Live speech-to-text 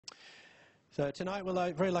So tonight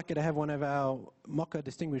we're very lucky to have one of our MoCA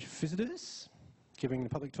distinguished visitors giving the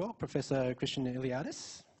public talk, Professor Christian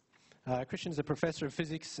Iliadis. Christian is a professor of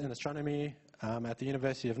physics and astronomy at the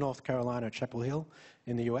University of North Carolina at Chapel Hill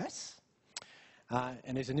in the US.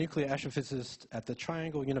 And is a nuclear astrophysicist at the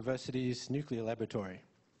Triangle University's Nuclear Laboratory.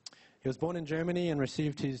 He was born in Germany and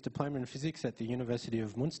received his diploma in physics at the University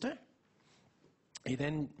of Munster. He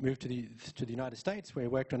then moved to the United States, where he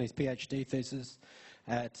worked on his PhD thesis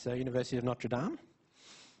at University of Notre Dame.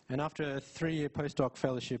 And after a 3-year postdoc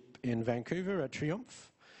fellowship in Vancouver at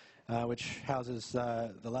Triumph, which houses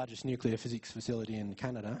the largest nuclear physics facility in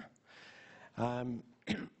Canada,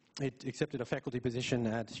 he accepted a faculty position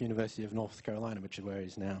at University of North Carolina, which is where he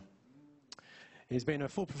is now. He's been a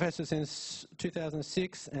full professor since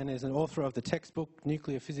 2006 and is an author of the textbook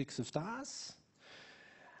Nuclear Physics of Stars.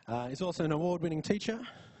 He's also an award-winning teacher,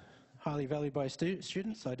 highly valued by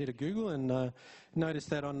students. I did a Google and noticed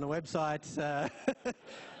that on the website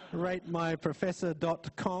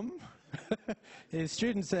ratemyprofessor.com, his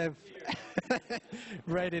students have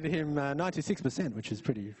rated him 96%, which is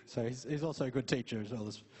pretty... So he's also a good teacher as well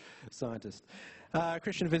as a scientist.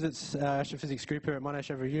 Christian visits Astrophysics group here at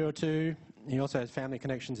Monash every year or two. He also has family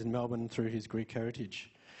connections in Melbourne through his Greek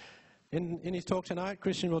heritage. In his talk tonight,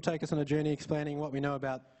 Christian will take us on a journey explaining what we know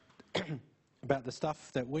about about the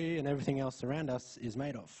stuff that we and everything else around us is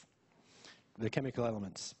made of, the chemical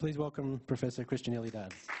elements. Please welcome Professor Christian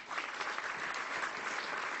Iliadis.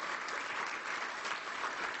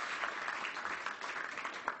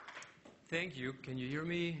 Thank you. Can you hear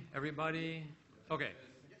me, everybody? Okay.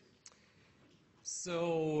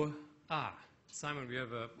 So, Simon, we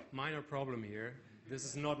have a minor problem here. This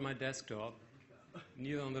is not my desktop,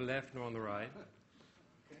 neither on the left nor on the right.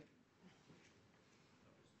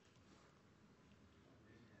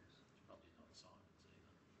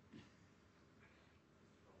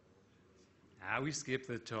 We skip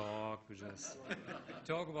the talk. We just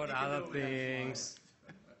talk about other things.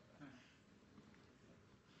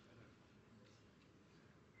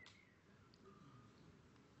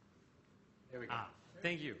 There we go.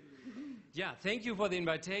 Thank you. Yeah, thank you for the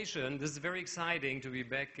invitation. This is very exciting to be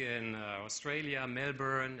back in Australia,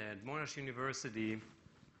 Melbourne, at Monash University.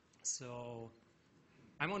 So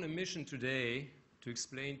I'm on a mission today to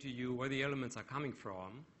explain to you where the elements are coming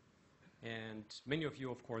from. And many of you,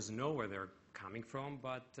 of course, know where they're coming from,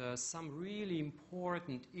 but some really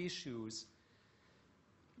important issues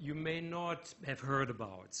you may not have heard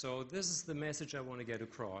about. So this is the message I want to get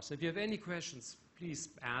across. If you have any questions, please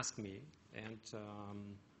ask me. And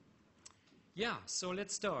yeah, so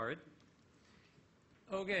let's start.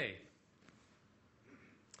 Okay.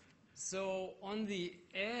 So on the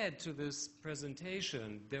ad to this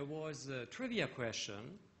presentation, there was a trivia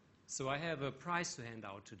question. So I have a prize to hand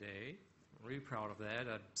out today. I'm really proud of that.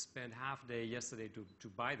 I spent half a day yesterday to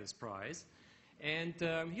buy this prize. And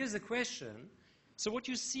here's the question. So what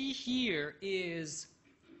you see here is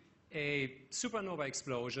a supernova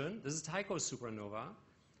explosion. This is Tycho supernova.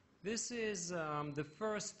 This is the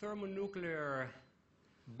first thermonuclear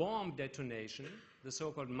bomb detonation, the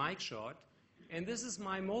so-called Mike shot. And this is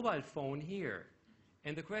my mobile phone here.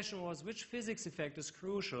 And the question was, which physics effect is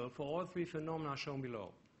crucial for all three phenomena shown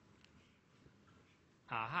below?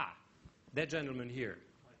 Aha, that gentleman here.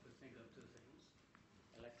 I could think of two things,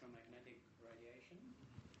 electromagnetic radiation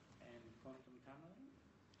and quantum tunneling.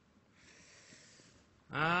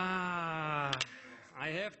 I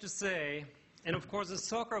have to say, and of course a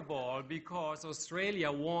soccer ball, because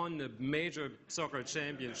Australia won a major soccer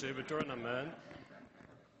championship, a tournament.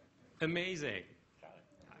 Amazing.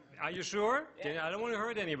 Are you sure? Yeah. I don't want to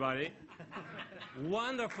hurt anybody.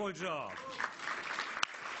 Wonderful job.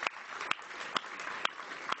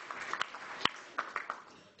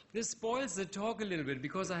 This spoils the talk a little bit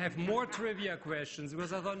because I have more trivia questions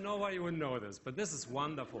because I thought nobody would know this, but this is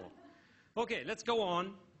wonderful. Okay, let's go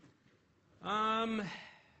on.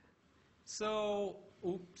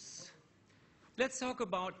 Let's talk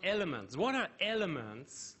about elements. What are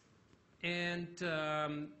elements? And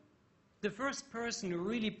the first person who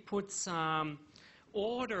really put some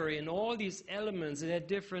order in all these elements that had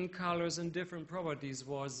different colors and different properties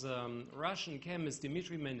was Russian chemist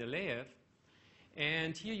Dmitry Mendeleev.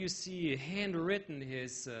 And here you see handwritten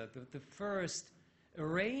his the first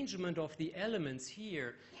arrangement of the elements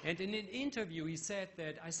here. And in an interview he said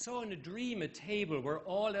that, I saw in a dream a table where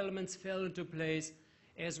all elements fell into place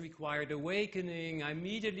as required awakening. I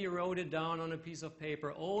immediately wrote it down on a piece of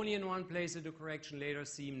paper. Only in one place did a correction later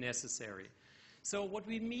seem necessary. So what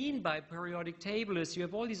we mean by periodic table is you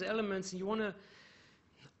have all these elements and you want to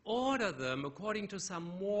order them according to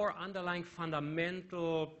some more underlying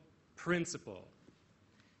fundamental principle.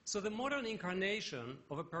 So the modern incarnation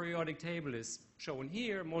of a periodic table is shown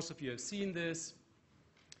here. Most of you have seen this.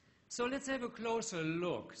 So let's have a closer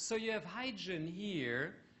look. So you have hydrogen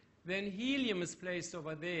here, then helium is placed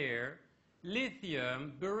over there,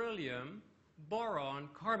 lithium, beryllium, boron,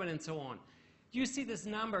 carbon, and so on. You see this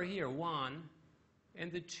number here, 1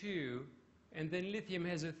 and the 2, and then lithium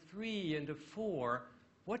has a 3 and a 4.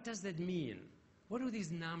 What does that mean? What do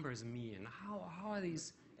these numbers mean? How are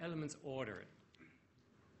these elements ordered?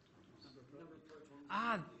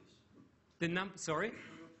 Sorry?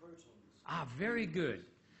 Very good.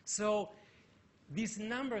 So these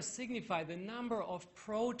numbers signify the number of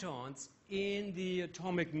protons in the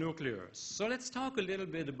atomic nucleus. So let's talk a little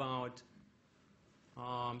bit about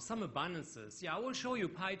some abundances. Yeah, I will show you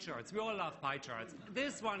pie charts. We all love pie charts.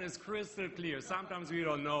 This one is crystal clear. Sometimes we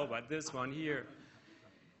don't know, but this one here.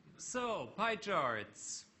 So, pie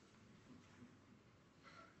charts.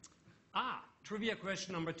 Trivia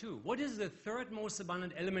question number 2. What is the third most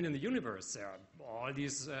abundant element in the universe? There are all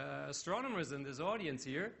these astronomers in this audience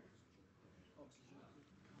here.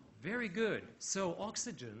 Very good. So,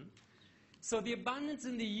 oxygen. So, the abundance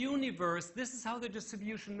in the universe, this is how the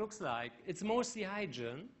distribution looks like. It's mostly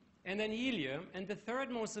hydrogen, and then helium, and the third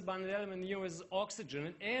most abundant element in the universe is oxygen,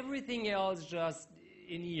 and everything else just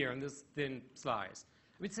in here, in this thin slice.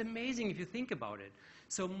 It's amazing if you think about it.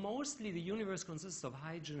 So mostly the universe consists of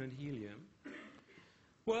hydrogen and helium.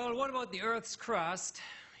 Well, what about the Earth's crust?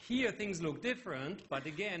 Here things look different, but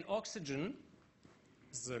again, oxygen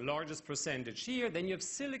is the largest percentage here. Then you have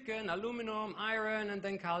silicon, aluminum, iron, and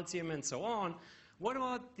then calcium, and so on. What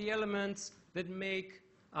about the elements that make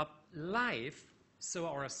up life? So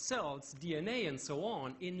our cells, DNA, and so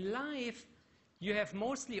on. In life, you have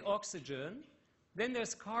mostly oxygen. Then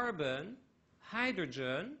there's carbon,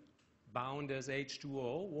 hydrogen, bound as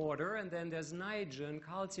H2O, water, and then there's nitrogen,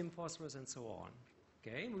 calcium, phosphorus, and so on.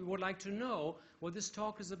 Okay, we would like to know what this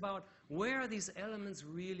talk is about. Where are these elements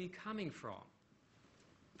really coming from?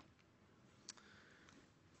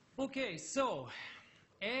 Okay, so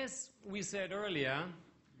as we said earlier,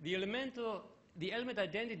 the element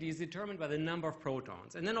identity is determined by the number of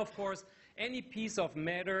protons. And then, of course, any piece of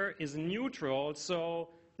matter is neutral, so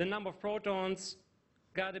the number of protons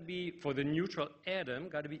got to be, for the neutral atom,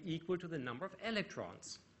 got to be equal to the number of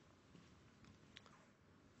electrons.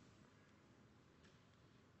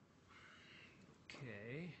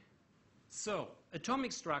 Okay, so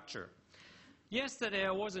atomic structure. Yesterday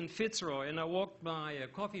I was in Fitzroy and I walked by a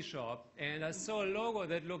coffee shop and I saw a logo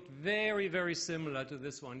that looked very, very similar to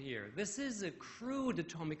this one here. This is a crude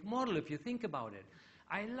atomic model if you think about it.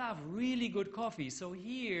 I love really good coffee, so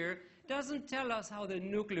here doesn't tell us how the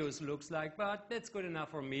nucleus looks like, but that's good enough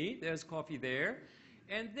for me. There's coffee there.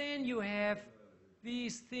 And then you have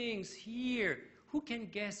these things here. Who can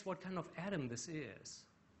guess what kind of atom this is?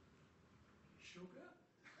 Sugar?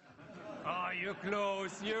 Oh, you're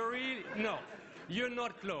close. You're really... No, you're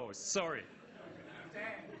not close. Sorry.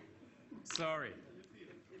 Sorry.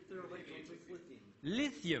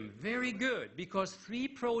 Lithium, very good, because 3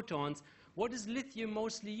 protons. What is lithium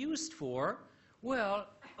mostly used for? Well,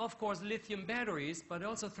 of course, lithium batteries, but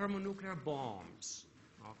also thermonuclear bombs.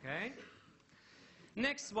 Okay?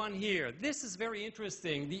 Next one here. This is very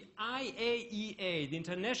interesting. The IAEA, the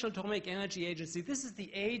International Atomic Energy Agency, this is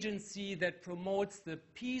the agency that promotes the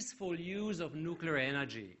peaceful use of nuclear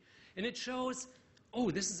energy. And it shows, oh,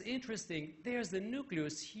 this is interesting. There's the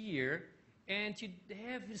nucleus here, and you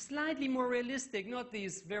have slightly more realistic, not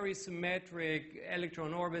these very symmetric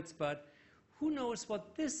electron orbits, but who knows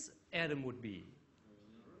what this atom would be?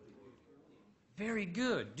 Very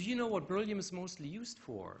good. Do you know what beryllium is mostly used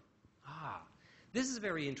for? This is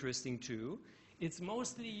very interesting too. It's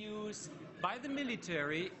mostly used by the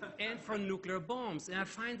military and for nuclear bombs. And I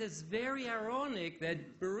find this very ironic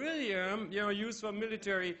that beryllium, used for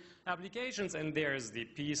military applications, and there's the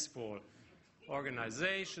peaceful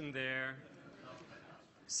organization there.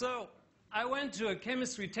 So I went to a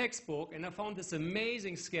chemistry textbook and I found this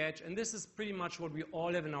amazing sketch, and this is pretty much what we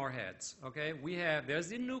all have in our heads, okay? There's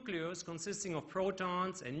the nucleus consisting of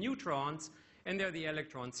protons and neutrons, and there are the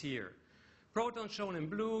electrons here. Protons shown in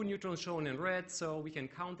blue, neutrons shown in red, so we can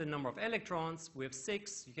count the number of electrons. We have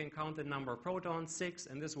 6, you can count the number of protons, 6,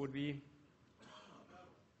 and this would be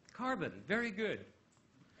carbon. Very good.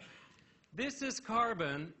 This is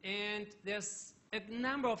carbon, and there's a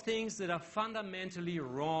number of things that are fundamentally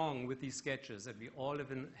wrong with these sketches that we all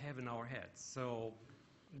have in our heads. So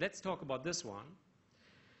let's talk about this one.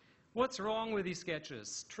 What's wrong with these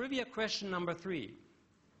sketches? Trivia question number 3.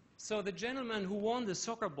 So the gentleman who won the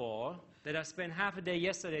soccer ball that I spent half a day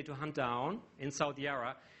yesterday to hunt down in South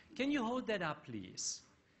Yarra, can you hold that up, please?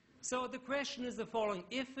 So the question is the following: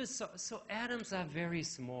 so atoms are very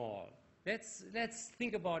small. Let's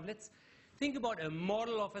think about a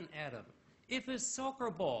model of an atom. If a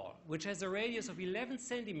soccer ball, which has a radius of 11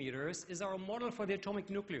 centimeters, is our model for the atomic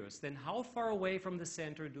nucleus, then how far away from the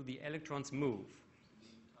center do the electrons move?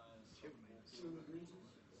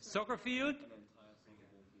 Soccer field?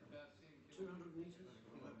 200 meters?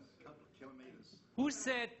 Kilometers.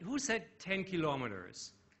 Who said 10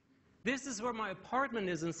 kilometers? This is where my apartment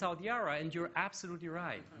is in South Yarra, and you're absolutely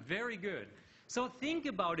right. Very good. So think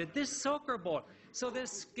about it. This soccer ball, so the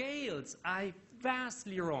scales are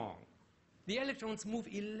vastly wrong. The electrons move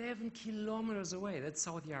 11 kilometers away. That's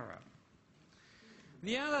South Yarra.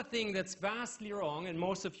 The other thing that's vastly wrong, and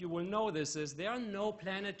most of you will know this, is there are no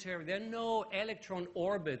electron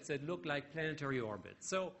orbits that look like planetary orbits.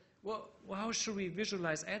 So, well, how should we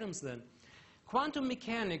visualize atoms then? Quantum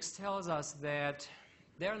mechanics tells us that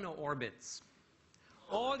there are no orbits.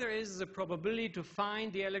 All there is a probability to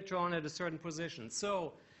find the electron at a certain position.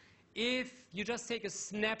 So, if you just take a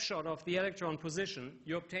snapshot of the electron position,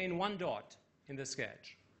 you obtain one dot in the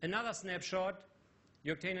sketch. Another snapshot,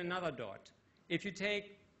 you obtain another dot. If you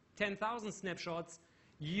take 10,000 snapshots,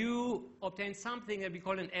 you obtain something that we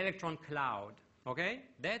call an electron cloud. Okay?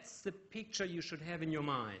 That's the picture you should have in your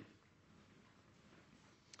mind.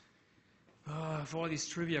 For all these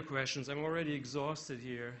trivia questions, I'm already exhausted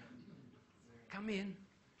here. Come in.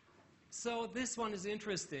 So this one is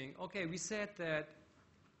interesting. Okay, we said that,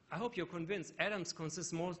 I hope you're convinced, atoms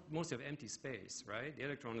consist mostly of empty space, right? The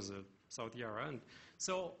electron is a South Yarra. And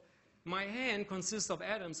so my hand consists of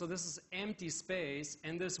atoms, so this is empty space,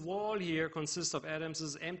 and this wall here consists of atoms, this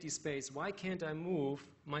is empty space. Why can't I move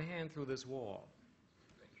my hand through this wall?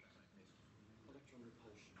 Electron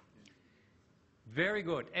repulsion. Very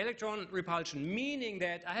good. Electron repulsion, meaning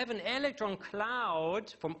that I have an electron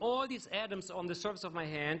cloud from all these atoms on the surface of my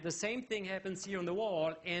hand. The same thing happens here on the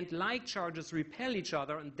wall, and like charges repel each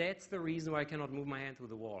other, and that's the reason why I cannot move my hand through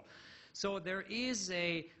the wall. So there is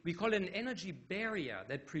we call it an energy barrier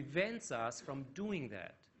that prevents us from doing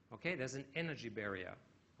that. Okay, there's an energy barrier.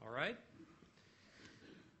 All right?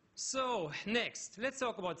 So next, let's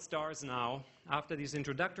talk about stars now, after these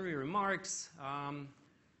introductory remarks.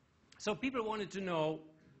 So people wanted to know,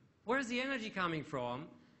 where's the energy coming from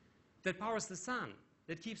that powers the sun,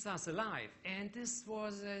 that keeps us alive? And this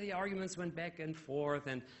was, the arguments went back and forth,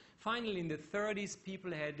 and finally in the 30s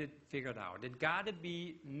people had it figured out. It got to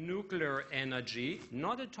be nuclear energy,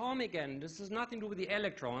 not atomic energy. This has nothing to do with the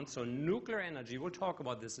electrons, so nuclear energy. We'll talk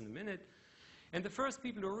about this in a minute. And the first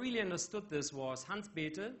people who really understood this was Hans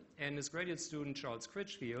Bethe and his graduate student Charles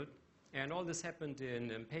Critchfield. And all this happened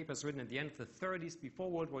in papers written at the end of the 30s,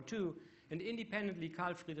 before World War II, and independently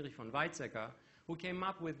Carl Friedrich von Weizsäcker, who came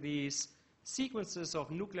up with these sequences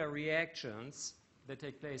of nuclear reactions that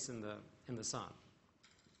take place in the sun.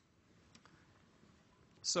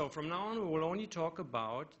 So from now on, we will only talk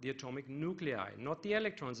about the atomic nuclei, not the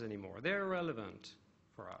electrons anymore. They're irrelevant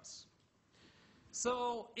for us.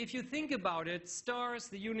 So if you think about it, stars,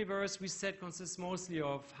 the universe, we said, consists mostly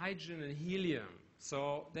of hydrogen and helium.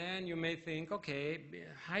 So then you may think, okay,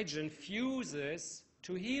 hydrogen fuses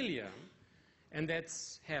to helium, and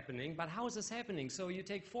that's happening. But how is this happening? So you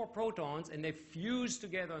take 4 protons, and they fuse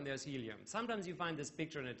together, and there's helium. Sometimes you find this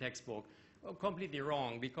picture in a textbook. Completely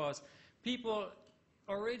wrong, because people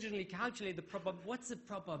originally calculate what's the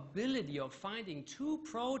probability of finding 2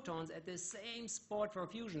 protons at the same spot for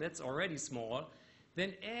fusion. That's already small.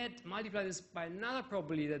 Then multiply this by another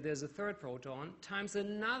probability that there's a 3rd proton, times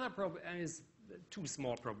another probability, and it's too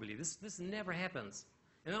small probability. This never happens.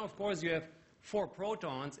 And now, of course, you have 4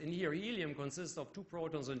 protons, and here helium consists of 2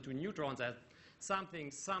 protons and 2 neutrons.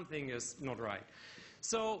 Something is not right.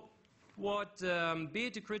 So what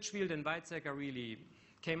Bethe, Critchfield, and Weizsäcker really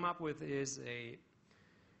came up with is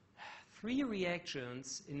 3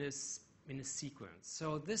 reactions in a sequence.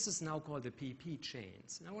 So this is now called the PP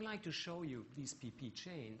chains. And I would like to show you these PP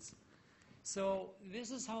chains. So this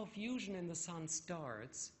is how fusion in the sun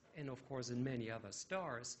starts, and of course in many other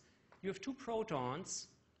stars. You have 2 protons,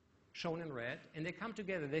 shown in red, and they come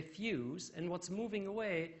together, they fuse, and what's moving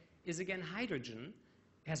away is again hydrogen.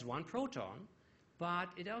 It has 1 proton, but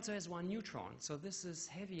it also has 1 neutron. So this is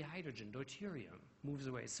heavy hydrogen, deuterium, moves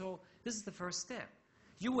away. So this is the first step.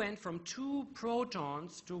 You went from 2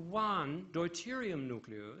 protons to 1 deuterium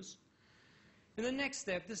nucleus. In the next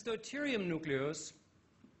step, this deuterium nucleus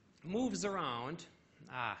moves around.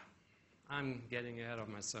 I'm getting ahead of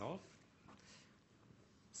myself.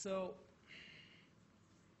 So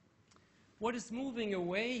what is moving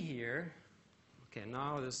away here? Okay,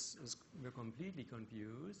 now we're completely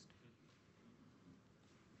confused.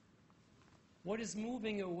 What is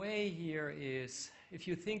moving away here is, if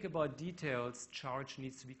you think about details, charge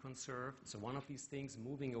needs to be conserved. So one of these things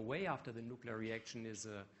moving away after the nuclear reaction is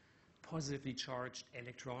a positively charged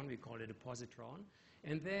electron. We call it a positron.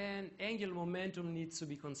 And then angular momentum needs to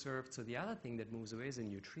be conserved. So the other thing that moves away is a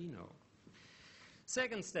neutrino.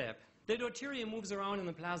 Second step, the deuterium moves around in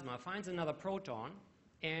the plasma, finds another proton,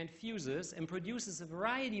 and fuses and produces a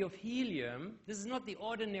variety of helium. This is not the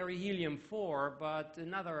ordinary helium-4, but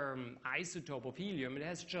another isotope of helium. It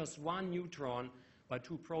has just one neutron but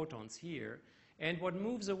two protons here. And what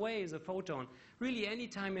moves away is a photon. Really, any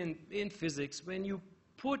time in physics, when you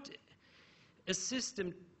put a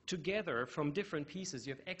system together from different pieces,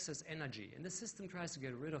 you have excess energy. And the system tries to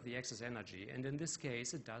get rid of the excess energy. And in this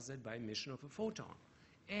case, it does it by emission of a photon.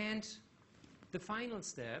 And the final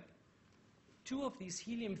step, two of these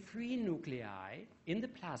helium-3 nuclei in the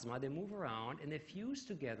plasma, they move around and they fuse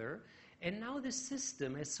together. And now the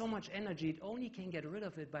system has so much energy, it only can get rid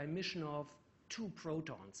of it by emission of two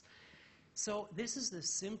protons. So this is the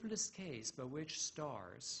simplest case by which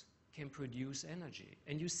stars can produce energy.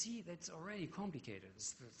 And you see that's already complicated.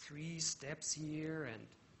 It's the 3 steps here. And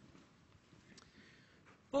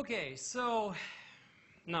okay, so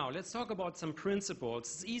now let's talk about some principles.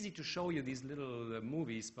 It's easy to show you these little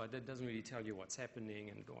movies, but that doesn't really tell you what's happening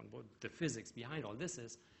and go on what the physics behind all this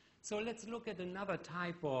is. So let's look at another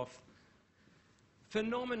type of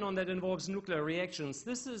phenomenon that involves nuclear reactions.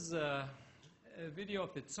 This is a video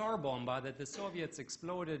of the Tsar bomba that the Soviets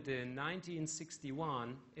exploded in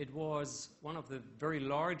 1961. It was one of the very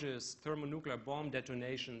largest thermonuclear bomb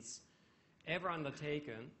detonations ever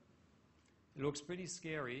undertaken. It looks pretty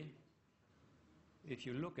scary if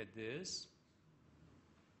you look at this.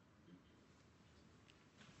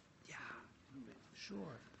 Yeah,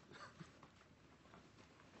 sure.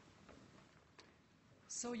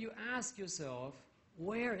 So you ask yourself,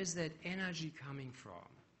 where is that energy coming from?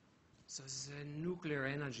 So this is a nuclear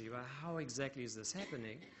energy. Well, how exactly is this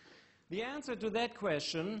happening? The answer to that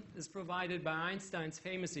question is provided by Einstein's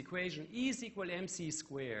famous equation, E is equal mc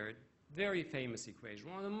squared. Very famous equation,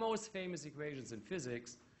 one of the most famous equations in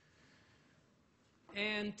physics.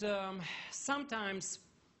 And sometimes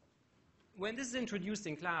when this is introduced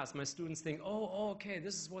in class, my students think, oh, okay,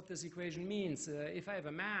 this is what this equation means. If I have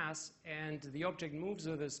a mass and the object moves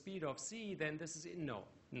with the speed of c, then this is, no.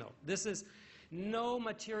 This is, no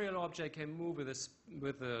material object can move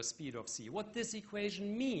with the speed of c. What this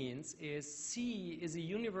equation means is c is a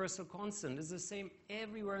universal constant. It's the same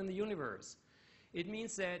everywhere in the universe. It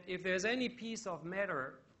means that if there's any piece of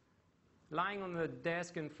matter lying on the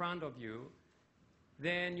desk in front of you,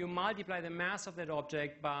 then you multiply the mass of that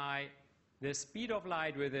object by the speed of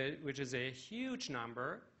light with it, which is a huge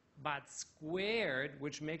number, but squared,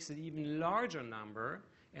 which makes it even larger number.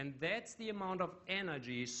 And that's the amount of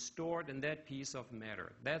energy stored in that piece of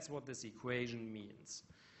matter. That's what this equation means.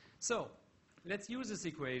 So let's use this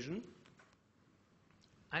equation.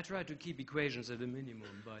 I try to keep equations at a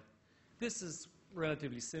minimum, but this is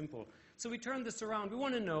relatively simple. So we turn this around. We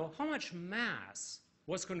want to know how much mass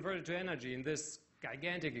was converted to energy in this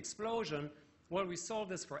gigantic explosion. Well, we solve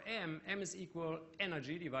this for m. M is equal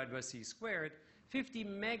energy divided by c squared. 50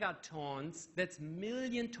 megatons, that's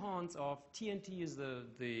million tons of TNT is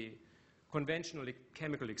the conventional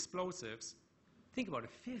chemical explosives. Think about it,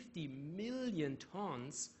 50 million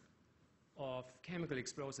tons of chemical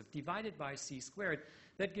explosive divided by c squared.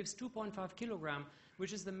 That gives 2.5 kilogram,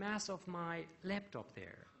 which is the mass of my laptop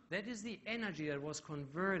there. That is the energy that was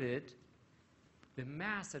converted, the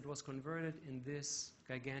mass that was converted in this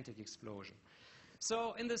gigantic explosion.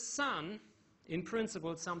 So in the sun, in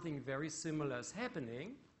principle, something very similar is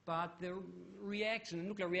happening, but the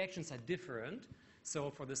nuclear reactions are different.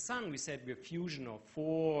 So for the sun, we said we have fusion of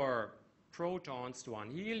 4 protons to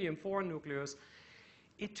 1 helium, 4 nucleus.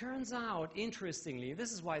 It turns out, interestingly,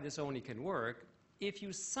 this is why this only can work, if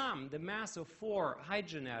you sum the mass of 4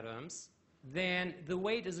 hydrogen atoms, then the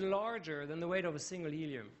weight is larger than the weight of a single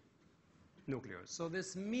helium nucleus. So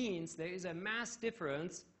this means there is a mass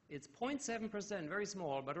difference. It's 0.7%, very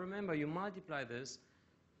small, but remember, you multiply this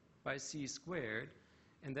by c squared,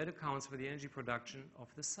 and that accounts for the energy production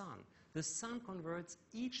of the sun. The sun converts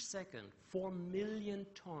each second 4 million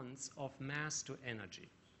tons of mass to energy.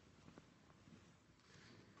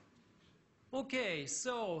 Okay,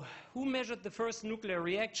 so who measured the first nuclear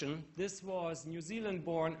reaction? This was New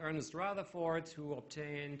Zealand-born Ernest Rutherford, who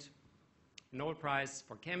obtained a Nobel Prize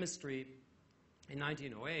for chemistry in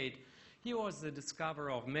 1908. He was the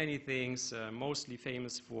discoverer of many things, mostly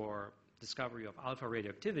famous for discovery of alpha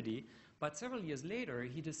radioactivity. But several years later,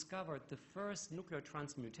 he discovered the first nuclear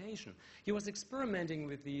transmutation. He was experimenting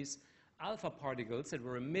with these alpha particles that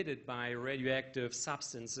were emitted by radioactive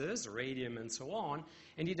substances, radium and so on,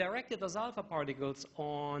 and he directed those alpha particles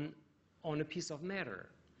on a piece of matter,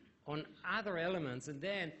 on other elements, and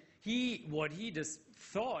then what he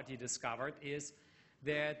thought he discovered is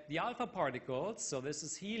that the alpha particles, so this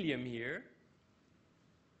is helium here,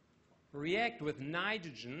 react with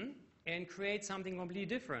nitrogen and create something completely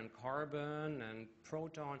different, carbon and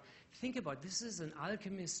proton. Think about it, this is an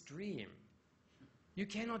alchemist's dream. You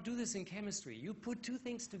cannot do this in chemistry. You put two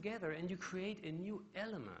things together and you create a new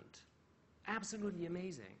element. Absolutely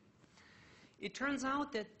amazing. It turns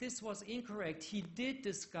out that this was incorrect. He did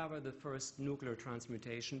discover the first nuclear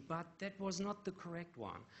transmutation, but that was not the correct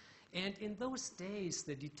one. And in those days,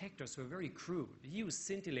 the detectors were very crude. He used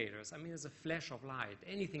scintillators. I mean, there's a flash of light.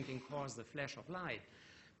 Anything can cause the flash of light.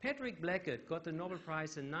 Patrick Blackett got the Nobel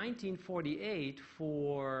Prize in 1948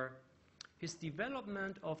 for his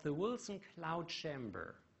development of the Wilson cloud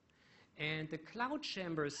chamber. And the cloud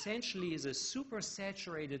chamber essentially is a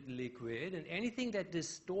supersaturated liquid, and anything that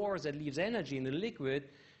stores, that leaves energy in the liquid,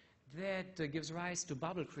 that gives rise to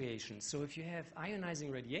bubble creation. So if you have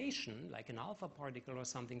ionizing radiation, like an alpha particle or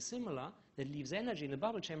something similar, that leaves energy in the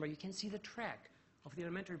bubble chamber, you can see the track of the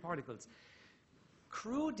elementary particles.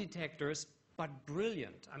 Crude detectors, but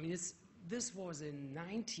brilliant. I mean, this was in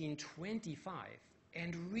 1925,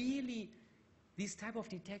 and really, these type of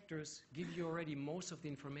detectors give you already most of the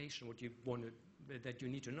information that you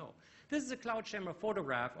need to know. This is a cloud chamber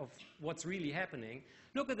photograph of what's really happening.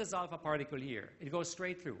 Look at this alpha particle here. It goes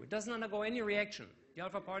straight through. It doesn't undergo any reaction. The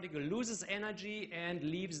alpha particle loses energy and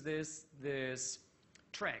leaves this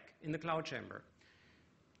track in the cloud chamber.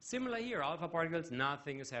 Similar here, alpha particles,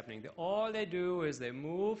 nothing is happening. All they do is they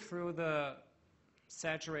move through the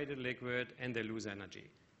saturated liquid and they lose energy.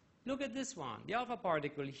 Look at this one, the alpha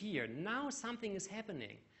particle here. Now something is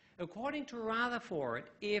happening. According to Rutherford,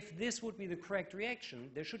 if this would be the correct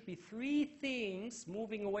reaction, there should be three things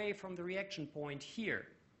moving away from the reaction point here,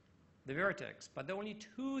 the vertex. But there are only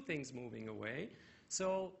two things moving away.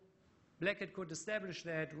 So Blackett could establish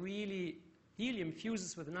that really helium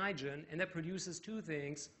fuses with nitrogen, and that produces two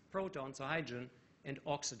things, protons, or hydrogen, and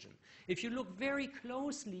oxygen. If you look very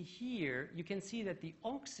closely here, you can see that the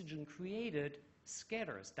oxygen created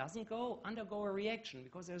scatters, doesn't undergo a reaction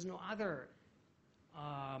because there's no other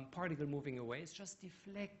particle moving away. It's just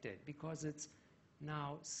deflected because it's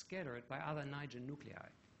now scattered by other nitrogen nuclei.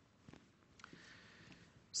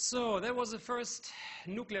 So that was the first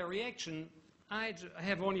nuclear reaction. I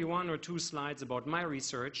have only one or two slides about my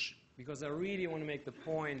research because I really want to make the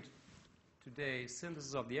point today,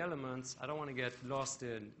 synthesis of the elements. I don't want to get lost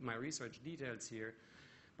in my research details here.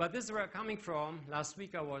 But this is where I'm coming from. Last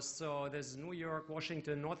week there's New York,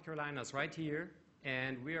 Washington, North Carolina is right here,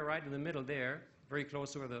 and we are right in the middle there, very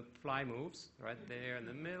close to where the fly moves, right there in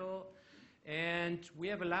the middle. And we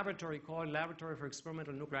have a laboratory called Laboratory for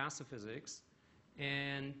Experimental Nuclear Astrophysics.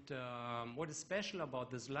 And what is special about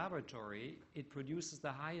this laboratory, it produces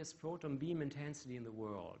the highest proton beam intensity in the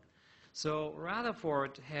world. So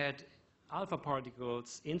Rutherford had alpha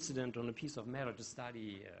particles incident on a piece of metal to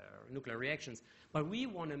study nuclear reactions. But we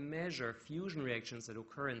want to measure fusion reactions that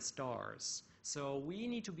occur in stars. So we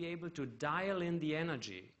need to be able to dial in the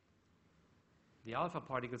energy. The alpha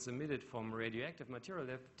particles emitted from radioactive material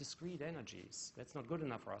have discrete energies. That's not good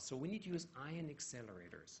enough for us. So we need to use ion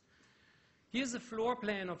accelerators. Here's a floor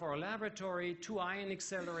plan of our laboratory, 2 ion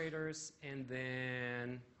accelerators, and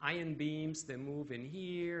then ion beams. They move in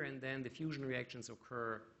here, and then the fusion reactions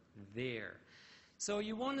occur there. So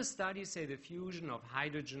you want to study, say, the fusion of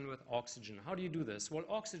hydrogen with oxygen. How do you do this? Well,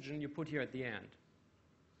 oxygen you put here at the end.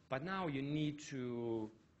 But now you need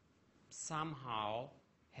to somehow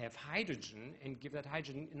have hydrogen and give that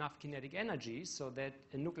hydrogen enough kinetic energy so that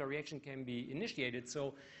a nuclear reaction can be initiated.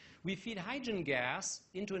 So we feed hydrogen gas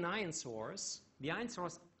into an ion source. The ion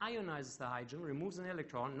source ionizes the hydrogen, removes an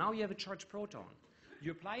electron. Now you have a charged proton.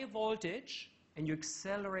 You apply a voltage, and you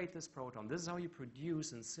accelerate this proton. This is how you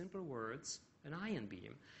produce, in simple words, an ion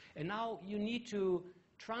beam. And now you need to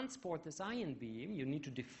transport this ion beam. You need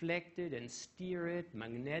to deflect it and steer it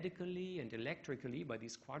magnetically and electrically by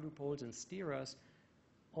these quadrupoles and steerers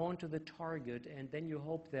onto the target. And then you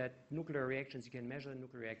hope that nuclear reactions, you can measure the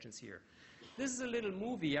nuclear reactions here. This is a little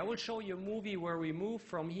movie. I will show you a movie where we move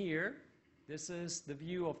from here. This is the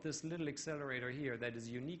view of this little accelerator here that is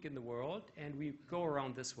unique in the world. And we go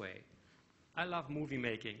around this way. I love movie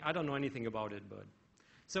making. I don't know anything about it, but.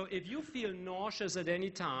 So if you feel nauseous at any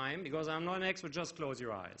time, because I'm not an expert, just close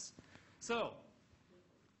your eyes. So,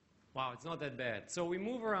 wow, it's not that bad. So we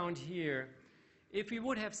move around here. If we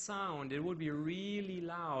would have sound, it would be really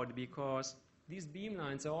loud because these beam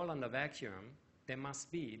lines are all under vacuum. there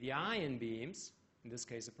must be. The ion beams, in this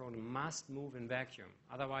case a proton, must move in vacuum.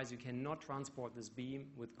 Otherwise you cannot transport this beam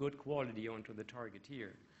with good quality onto the target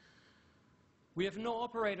here. We have no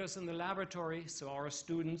operators in the laboratory, so our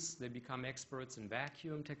students, they become experts in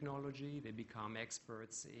vacuum technology, they become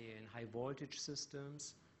experts in high voltage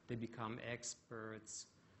systems, they become experts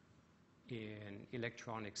in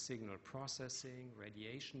electronic signal processing,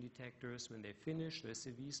 radiation detectors. When they finish, their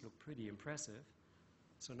CVs look pretty impressive.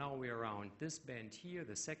 So now we're around this band here,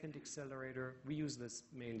 the second accelerator. We use this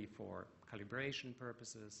mainly for calibration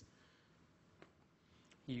purposes.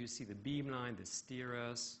 Here you see the beamline, the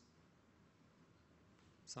steerers,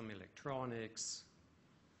 some electronics.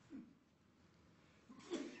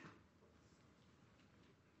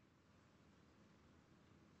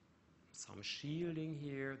 Some shielding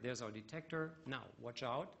here. There's our detector. Now, watch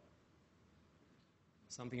out.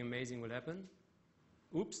 Something amazing will happen.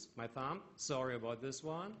 Oops, my thumb. Sorry about this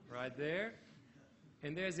one. Right there.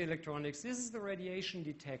 And there's the electronics. This is the radiation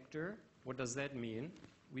detector. What does that mean?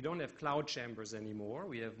 We don't have cloud chambers anymore.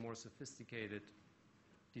 We have more sophisticated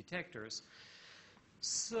detectors.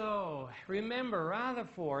 So, remember,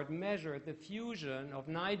 Rutherford measured the fusion of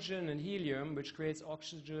nitrogen and helium, which creates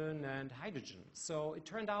oxygen and hydrogen. So, it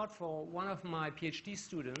turned out for one of my PhD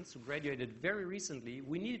students who graduated very recently,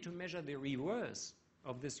 we needed to measure the reverse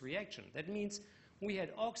of this reaction. That means we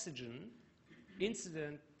had protons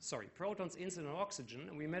incident on oxygen,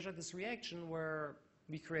 and we measured this reaction where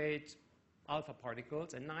we create alpha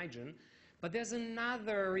particles and nitrogen. But there's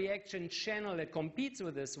another reaction channel that competes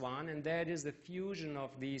with this one, and that is the fusion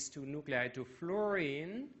of these two nuclei to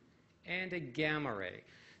fluorine and a gamma ray.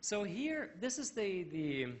 So here, this is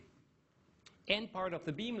the end part of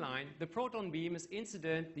the beamline. The proton beam is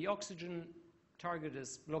incident. The oxygen target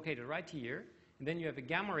is located right here. And then you have a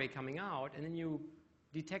gamma ray coming out, and then you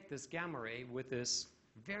detect this gamma ray with this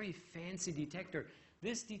very fancy detector.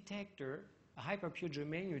 This detector, a hyperpure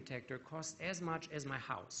germanium detector, costs as much as my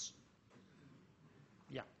house.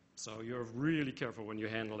 Yeah, so you're really careful when you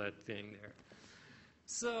handle that thing there.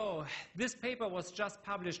 So this paper was just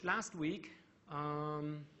published last week.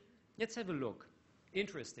 Let's have a look.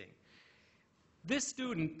 Interesting. This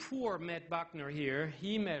student, poor Matt Buckner here,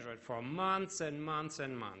 he measured for months and months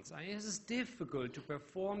and months. It is difficult to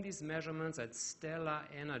perform these measurements at stellar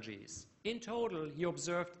energies. In total, he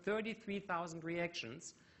observed 33,000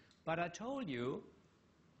 reactions, but I told you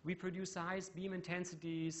we produce the highest beam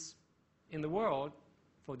intensities in the world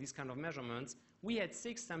for these kind of measurements. We had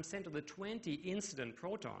 6 times 10 to the 20 incident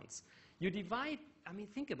protons. You divide,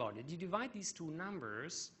 think about it. You divide these two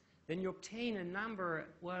numbers, then you obtain a number,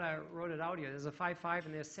 well, I wrote it out here. There's a 5, 5,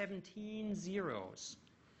 and there's 17 zeros.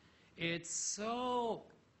 The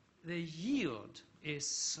yield is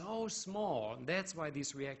so small. That's why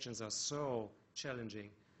these reactions are so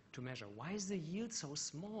challenging to measure. Why is the yield so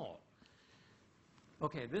small?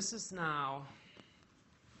 Okay, this is now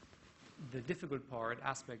the difficult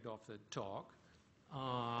aspect of the talk.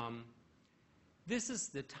 This is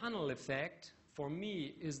the tunnel effect. For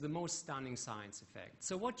me, is the most stunning science effect.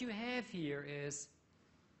 So what you have here is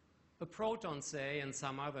a proton, say, and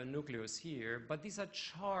some other nucleus here, but these are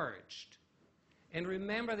charged. And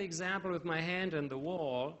remember the example with my hand and the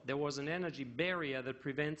wall. There was an energy barrier that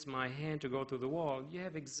prevents my hand to go to the wall. You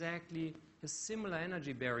have exactly a similar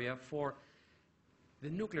energy barrier for the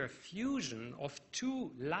nuclear fusion of two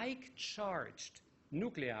like-charged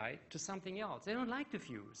nuclei to something else. They don't like to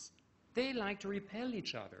fuse. They like to repel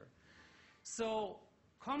each other. So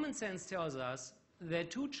common sense tells us that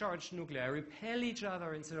two charged nuclei repel each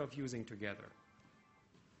other instead of fusing together.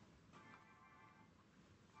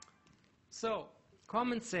 So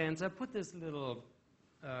common sense, I put this little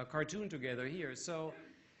cartoon together here. So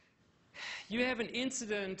you have an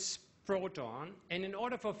incident proton, and in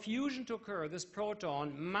order for fusion to occur, this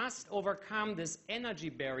proton must overcome this energy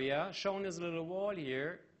barrier, shown as a little wall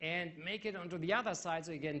here, and make it onto the other side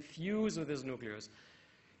so you can fuse with this nucleus.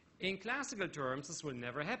 In classical terms, this will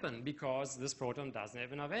never happen because this proton doesn't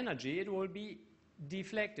have enough energy. It will be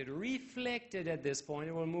deflected, reflected at this point.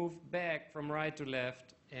 It will move back from right to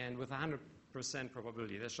left, and with 100%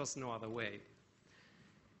 probability. There's just no other way.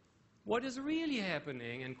 What is really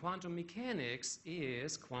happening in quantum mechanics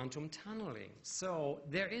is quantum tunneling. So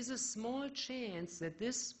there is a small chance that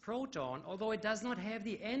this proton, although it does not have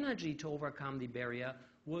the energy to overcome the barrier,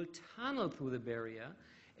 will tunnel through the barrier,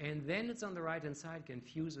 and then it's on the right-hand side, can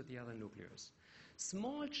fuse with the other nucleus.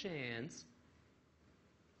 Small chance.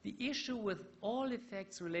 The issue with all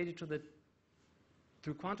effects related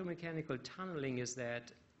to quantum mechanical tunneling is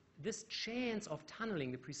that this chance of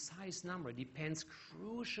tunneling, the precise number, depends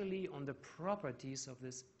crucially on the properties of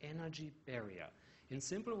this energy barrier. In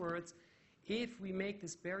simple words, if we make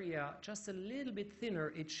this barrier just a little bit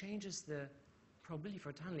thinner, it changes the probability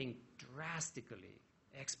for tunneling drastically,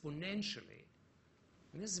 exponentially.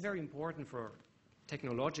 And this is very important for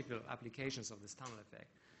technological applications of this tunnel effect.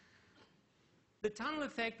 The tunnel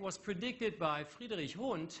effect was predicted by Friedrich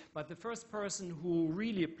Hund, but the first person who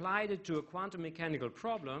really applied it to a quantum mechanical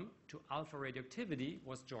problem, to alpha radioactivity,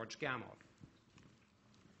 was George Gamow.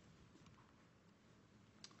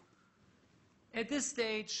 At this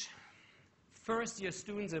stage, first-year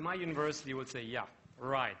students at my university would say, yeah,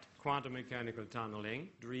 right, quantum mechanical tunneling,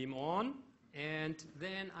 dream on. And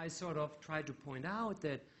then I sort of tried to point out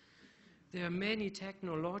that there are many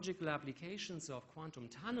technological applications of quantum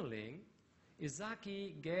tunneling.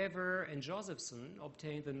 Izaki, Gaver, and Josephson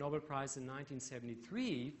obtained the Nobel Prize in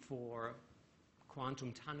 1973 for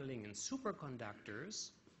quantum tunneling in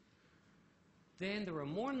superconductors. Then there were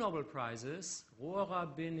more Nobel Prizes, Rohrer,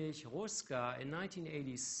 Binnig, Ruska in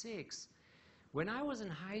 1986. When I was in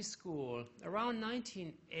high school, around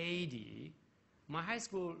 1980, my high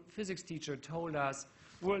school physics teacher told us,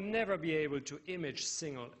 we'll never be able to image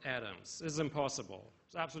single atoms. It's impossible.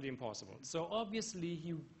 It's absolutely impossible. So obviously,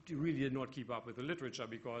 he really did not keep up with the literature,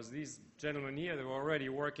 because these gentlemen here, they were already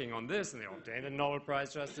working on this, and they obtained a Nobel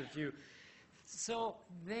Prize just a few. So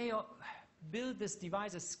they built this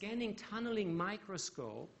device, a scanning tunneling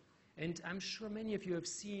microscope, and I'm sure many of you have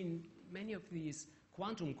seen many of these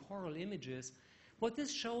quantum coral images. What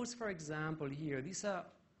this shows, for example, here,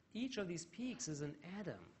 each of these peaks is an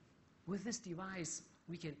atom. With this device,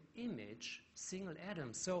 we can image single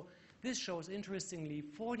atoms. So this shows, interestingly,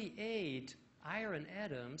 48 iron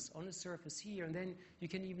atoms on the surface here, and then you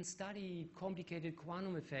can even study complicated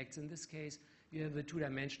quantum effects. In this case, you have the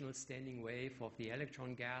two-dimensional standing wave of the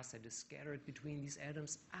electron gas that is scattered between these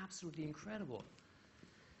atoms. Absolutely incredible.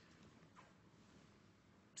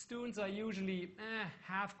 Students are usually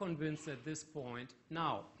half convinced at this point.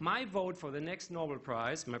 Now, my vote for the next Nobel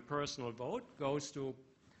Prize, my personal vote, goes to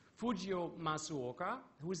Fujio Masuoka,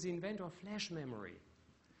 who is the inventor of flash memory.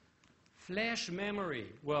 Flash memory.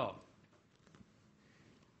 Well,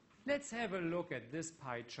 let's have a look at this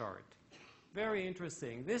pie chart. Very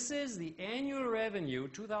interesting. This is the annual revenue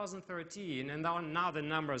 2013, and now the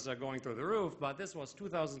numbers are going through the roof, but this was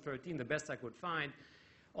 2013, the best I could find,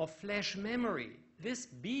 of flash memory. This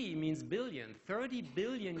B means billion, 30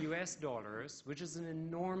 billion US dollars, which is an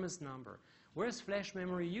enormous number. Where's flash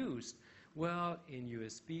memory used? Well, in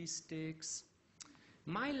USB sticks.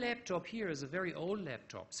 My laptop here is a very old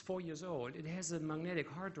laptop. It's 4 years old. It has a magnetic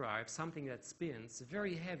hard drive, something that spins,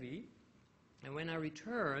 very heavy. And when I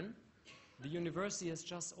return, the university has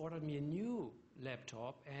just ordered me a new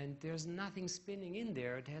laptop, and there's nothing spinning in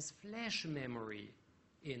there. It has flash memory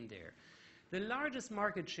in there. The largest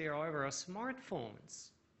market share, however, are smartphones.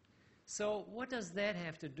 So what does that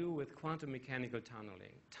have to do with quantum mechanical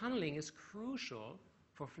tunneling? Tunneling is crucial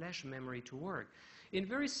for flash memory to work. In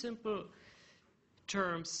very simple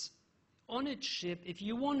terms, on a chip, if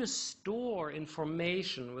you want to store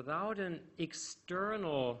information without an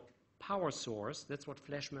external power source, that's what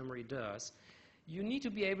flash memory does, you need to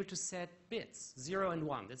be able to set bits, 0 and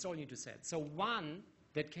 1. That's all you need to set. So 1,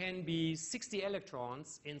 that can be 60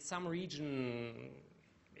 electrons in some region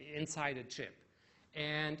inside a chip.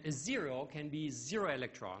 And a 0 can be 0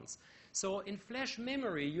 electrons. So in flash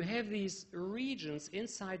memory, you have these regions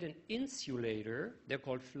inside an insulator. They're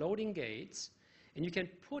called floating gates. And you can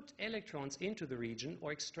put electrons into the region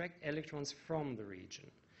or extract electrons from the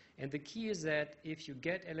region. And the key is that if you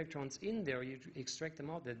get electrons in there, you extract them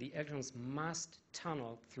out there, the electrons must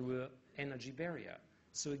tunnel through an energy barrier.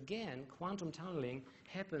 So again, quantum tunneling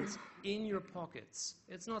happens in your pockets.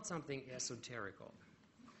 It's not something esoterical.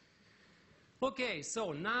 Okay,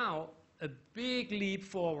 so now a big leap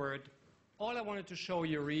forward. All I wanted to show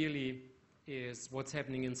you really is what's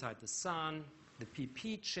happening inside the sun, the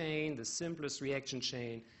PP chain, the simplest reaction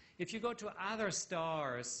chain. If you go to other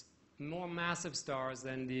stars, more massive stars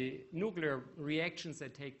than the nuclear reactions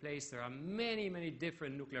that take place, there are many, many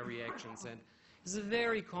different nuclear reactions. And it's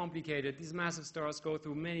very complicated. These massive stars go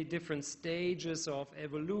through many different stages of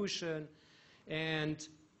evolution. And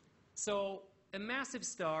so a massive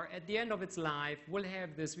star, at the end of its life, will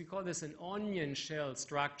have this, we call this an onion shell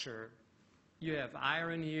structure. You have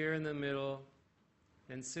iron here in the middle,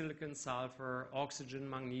 then silicon, sulfur, oxygen,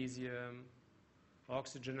 magnesium,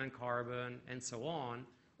 oxygen and carbon, and so on.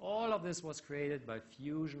 All of this was created by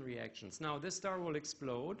fusion reactions. Now, this star will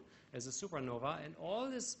explode as a supernova, and all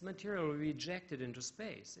this material will be ejected into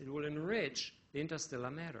space. It will enrich the interstellar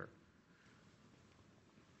matter.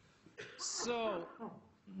 So,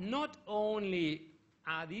 not only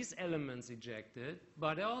are these elements ejected,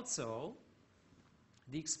 but also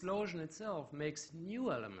the explosion itself makes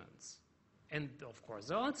new elements. And of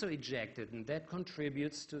course also ejected, and that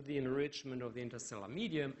contributes to the enrichment of the interstellar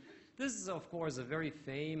medium. This is of course a very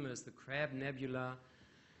famous, the Crab Nebula.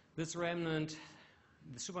 This remnant,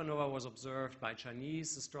 the supernova was observed by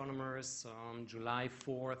Chinese astronomers on July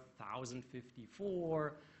 4th,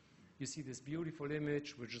 1054. You see this beautiful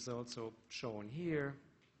image, which is also shown here.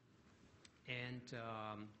 And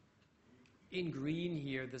in green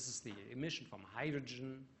here, this is the emission from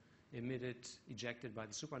hydrogen ejected by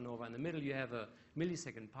the supernova. In the middle, you have a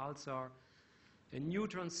millisecond pulsar, a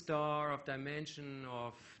neutron star of dimension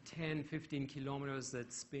of 10, 15 kilometers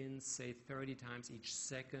that spins, say, 30 times each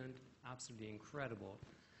second. Absolutely incredible.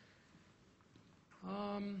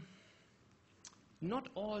 Not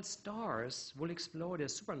all stars will explode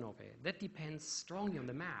as supernovae. That depends strongly on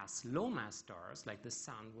the mass. Low mass stars, like the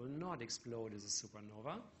sun, will not explode as a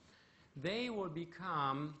supernova. They will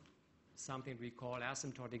become something we call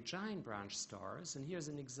asymptotic giant branch stars. And here's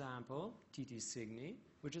an example, TT Cygni,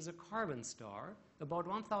 which is a carbon star about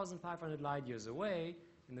 1,500 light years away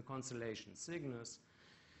in the constellation Cygnus.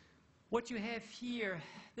 What you have here,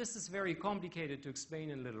 this is very complicated to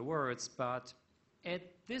explain in little words, but at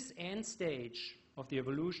this end stage of the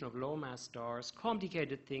evolution of low mass stars,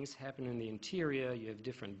 complicated things happen in the interior. You have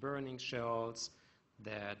different burning shells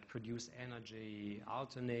that produce energy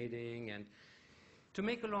alternating, and to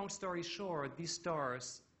make a long story short, these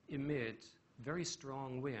stars emit very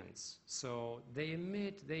strong winds. So they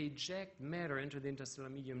eject matter into the interstellar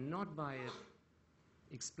medium not by an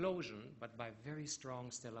explosion, but by very strong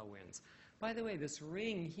stellar winds. By the way, this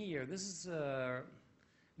ring here, this is a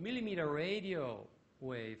millimeter radio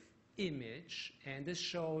wave image, and this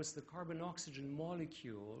shows the carbon-oxygen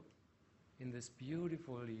molecule in this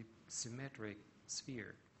beautifully symmetric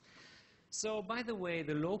sphere. So, by the way,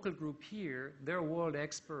 the local group here, they're world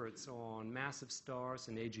experts on massive stars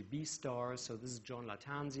and AGB stars. So this is John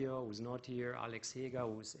Latanzio, who's not here, Alex Heger,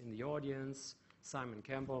 who's in the audience, Simon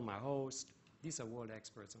Campbell, my host. These are world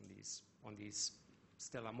experts on these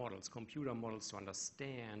stellar models, computer models to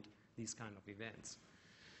understand these kind of events.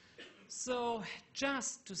 So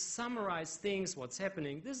just to summarize things, what's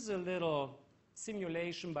happening, this is a little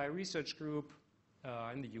simulation by a research group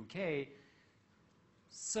in the UK.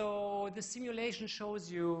 So the simulation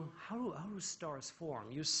shows you how do stars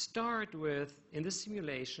form. You start with, in this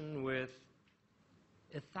simulation, with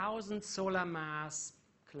 1,000 solar mass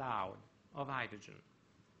cloud of hydrogen,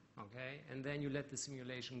 okay? And then you let the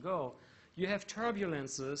simulation go. You have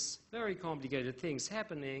turbulences, very complicated things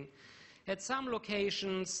happening. At some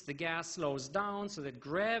locations, the gas slows down so that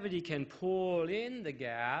gravity can pull in the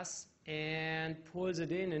gas and pulls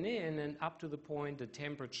it in, and up to the point the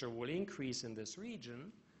temperature will increase in this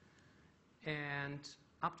region, and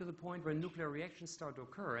up to the point where nuclear reactions start to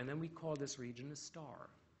occur, and then we call this region a star.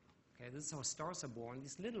 Okay, this is how stars are born.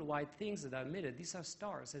 These little white things that are emitted, these are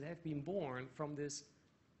stars that have been born from this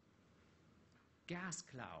gas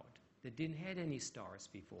cloud that didn't have any stars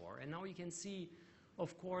before. And now you can see,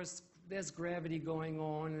 of course, there's gravity going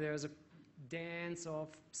on, there's a dance of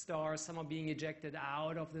stars, some are being ejected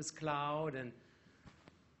out of this cloud, and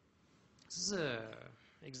this is an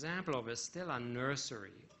example of a stellar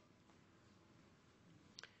nursery.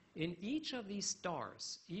 In each of these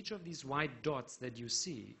stars, each of these white dots that you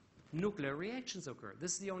see, nuclear reactions occur.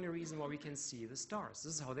 This is the only reason why we can see the stars.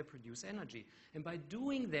 This is how they produce energy. And by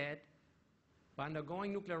doing that, by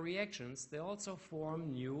undergoing nuclear reactions, they also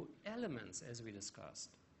form new elements, as we discussed.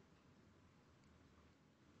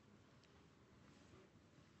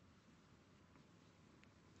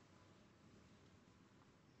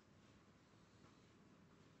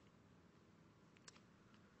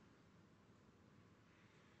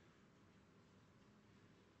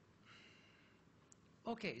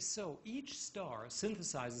 Okay, so each star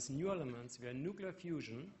synthesizes new elements via nuclear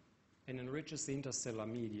fusion and enriches the interstellar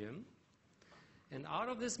medium. And out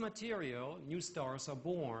of this material, new stars are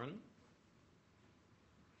born.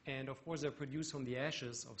 And of course, they're produced from the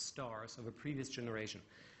ashes of stars of a previous generation.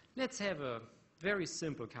 Let's have a very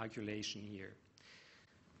simple calculation here.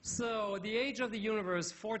 So the age of the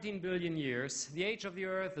universe, 14 billion years. The age of the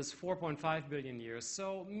Earth is 4.5 billion years.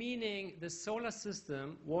 So meaning the solar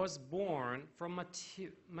system was born from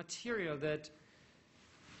material that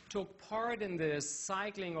took part in this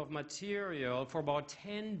cycling of material for about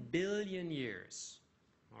 10 billion years.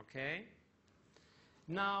 Okay?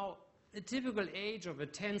 Now, the typical age of a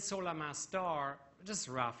 10 solar mass star, just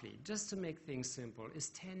roughly, just to make things simple, is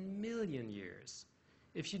 10 million years.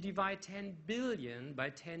 If you divide 10 billion by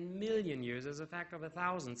 10 million years, there's a factor of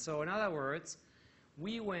 1,000. So in other words,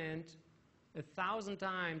 we went 1,000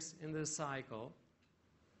 times in this cycle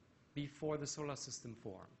before the solar system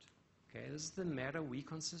formed. Okay, this is the matter we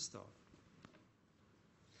consist of.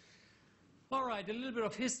 All right, a little bit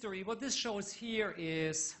of history. What this shows here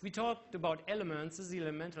is we talked about elements. This is the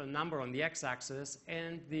elemental number on the x-axis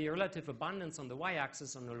and the relative abundance on the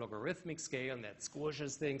y-axis on a logarithmic scale, and that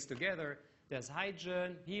squishes things together. There's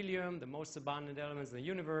hydrogen, helium, the most abundant elements in the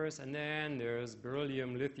universe, and then there's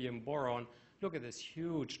beryllium, lithium, boron. Look at this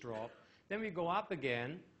huge drop. Then we go up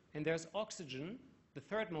again, and there's oxygen, the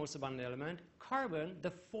third most abundant element, carbon,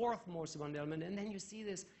 the fourth most abundant element, and then you see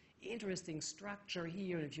this interesting structure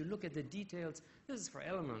here. And if you look at the details, this is for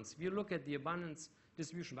elements. If you look at the abundance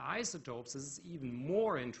distribution by isotopes, this is even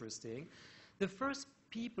more interesting. The first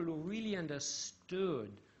people who really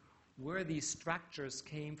understood where these structures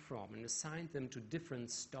came from and assigned them to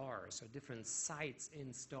different stars or different sites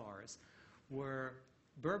in stars were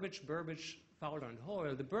Burbage, Fowler, and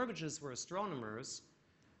Hoyle. The Burbages were astronomers.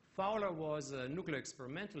 Fowler was a nuclear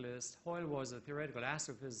experimentalist. Hoyle was a theoretical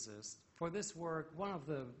astrophysicist. For this work, one of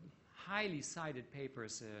the highly cited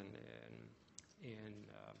papers in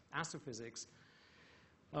astrophysics,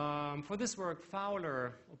 for this work,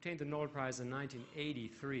 Fowler obtained the Nobel Prize in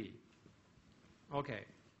 1983. Okay,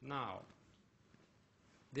 now,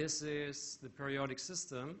 this is the periodic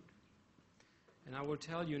system. And I will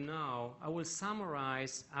tell you now, I will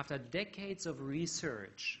summarize after decades of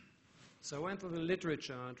research. So I went through the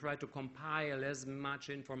literature and tried to compile as much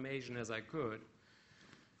information as I could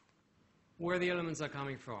where the elements are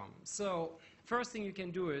coming from. So first thing you can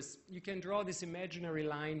do is you can draw this imaginary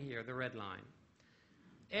line here, the red line.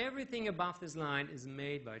 Everything above this line is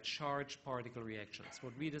made by charged particle reactions,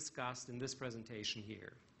 what we discussed in this presentation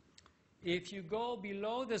here. If you go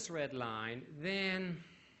below this red line, then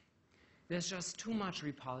there's just too much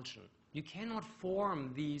repulsion. You cannot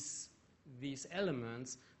form these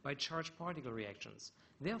elements by charged particle reactions.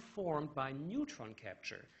 They're formed by neutron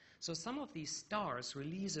capture. So some of these stars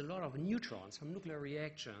release a lot of neutrons from nuclear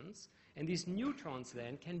reactions, and these neutrons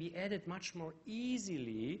then can be added much more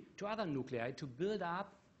easily to other nuclei to build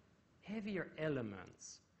up heavier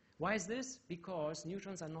elements. Why is this? Because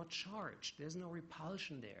neutrons are not charged. There's no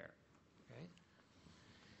repulsion there.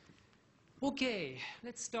 Okay,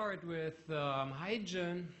 let's start with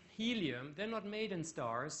hydrogen, helium. They're not made in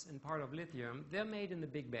stars and part of lithium. They're made in the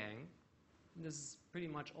Big Bang. This is pretty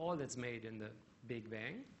much all that's made in the Big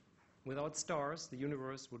Bang. Without stars, the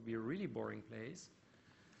universe would be a really boring place.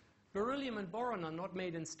 Beryllium and boron are not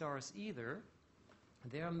made in stars either.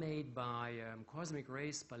 They are made by cosmic ray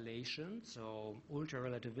spallation, so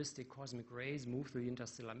ultra-relativistic cosmic rays move through the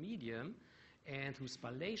interstellar medium, and through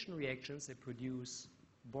spallation reactions they produce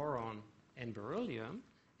boron and beryllium.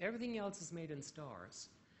 Everything else is made in stars.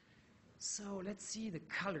 So let's see the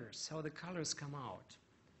colors, how the colors come out.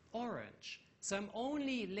 Orange. So I'm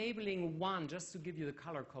only labeling one just to give you the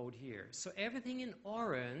color code here. So everything in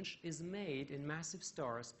orange is made in massive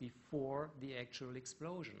stars before the actual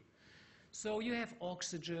explosion. So you have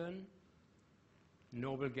oxygen,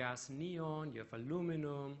 noble gas neon, you have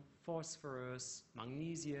aluminum, phosphorus,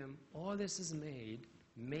 magnesium. All this is made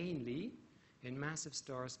mainly in massive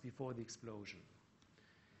stars before the explosion.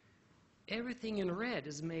 Everything in red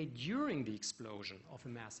is made during the explosion of a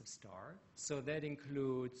massive star. So that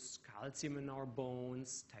includes calcium in our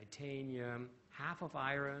bones, titanium, half of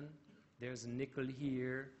iron. There's nickel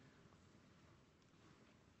here.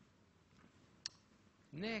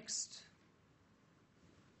 Next,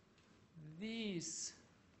 these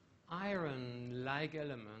iron-like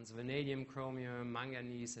elements, vanadium, chromium,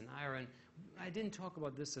 manganese, and iron, I didn't talk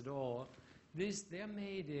about this at all. They're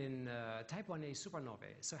made in type 1a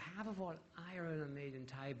supernovae. So half of all iron are made in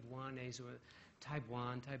type 1a, so type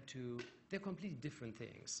 1, type 2. They're completely different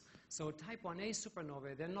things. So type 1a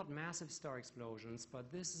supernovae, they're not massive star explosions,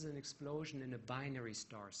 but this is an explosion in a binary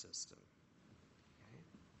star system. Okay.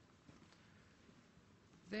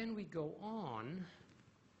 Then we go on.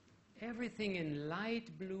 Everything in light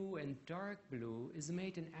blue and dark blue is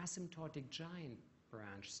made in asymptotic giant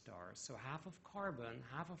branch stars. So half of carbon,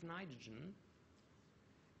 half of nitrogen,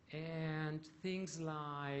 and things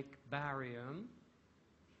like barium,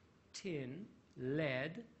 tin,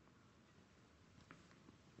 lead,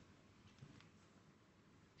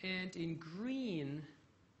 and in green,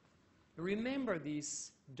 remember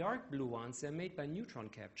these dark blue ones, they're made by neutron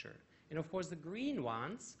capture. And of course the green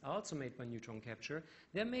ones are also made by neutron capture.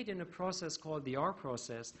 They're made in a process called the R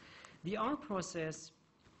process. The R process,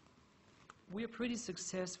 we are pretty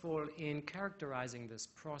successful in characterizing this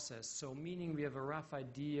process, so meaning we have a rough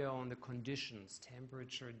idea on the conditions,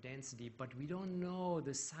 temperature, density, but we don't know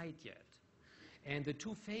the site yet. And the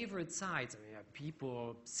two favorite sites, I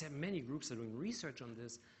mean, many groups are doing research on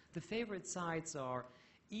this. The favorite sites are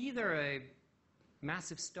either a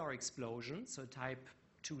massive star explosion, so type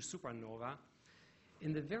 2 supernova,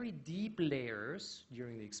 in the very deep layers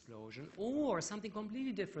during the explosion, or something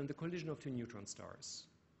completely different, the collision of two neutron stars.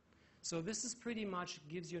 So this is pretty much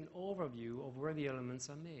gives you an overview of where the elements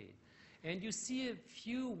are made. And you see a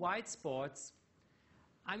few white spots.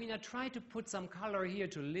 I mean, I tried to put some color here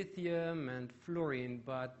to lithium and fluorine,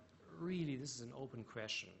 but really this is an open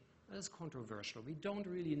question. It's controversial. We don't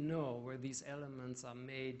really know where these elements are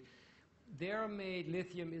made. They're made,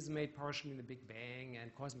 lithium is made partially in the Big Bang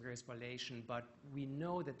and cosmic ray spallation, but we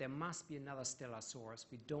know that there must be another stellar source.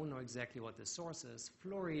 We don't know exactly what the source is.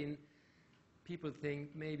 Fluorine, people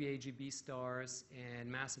think maybe AGB stars and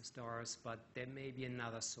massive stars, but there may be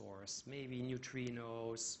another source, maybe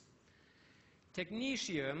neutrinos.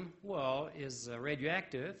 Technetium, well, is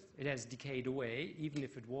radioactive. It has decayed away, even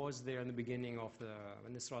if it was there in the beginning of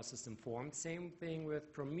when the solar system formed. Same thing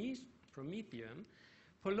with promethium.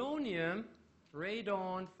 Polonium,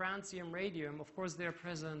 radon, francium, radium, of course, they're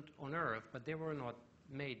present on Earth, but they were not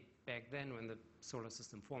made back then when the solar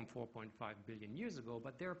system formed 4.5 billion years ago,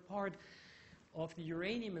 but they're part of the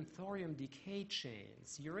uranium and thorium decay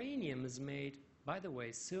chains. Uranium is made, by the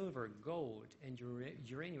way, silver, gold, and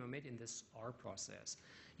uranium are made in this R process.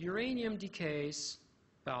 Uranium decays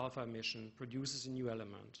by alpha emission, produces a new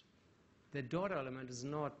element. The daughter element is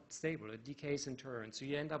not stable. It decays in turn. So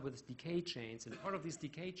you end up with decay chains, and part of these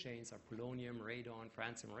decay chains are polonium, radon,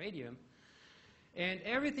 francium, radium. And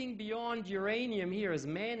everything beyond uranium here is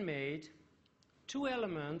man-made. Two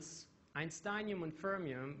elements, einsteinium and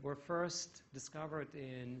fermium, were first discovered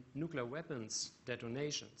in nuclear weapons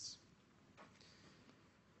detonations.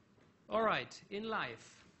 All right, in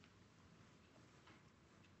life.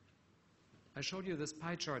 I showed you this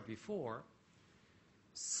pie chart before.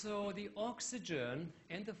 So the oxygen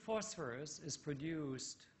and the phosphorus is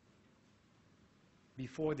produced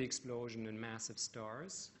before the explosion in massive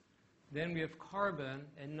stars. Then we have carbon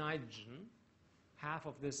and nitrogen. Half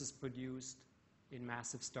of this is produced in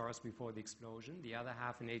massive stars before the explosion, the other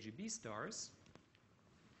half in AGB stars.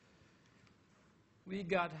 We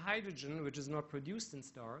got hydrogen, which is not produced in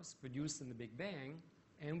stars, produced in the Big Bang,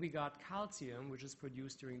 and we got calcium, which is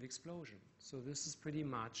produced during the explosion. So this is pretty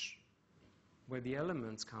much where the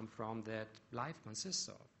elements come from that life consists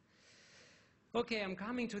of. Okay, I'm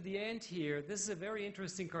coming to the end here. This is a very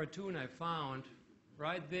interesting cartoon I found.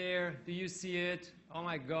 Right there, do you see it? Oh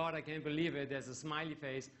my God, I can't believe it. There's a smiley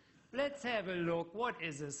face. Let's have a look. What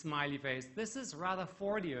is a smiley face? This is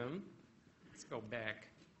Rutherfordium. Let's go back.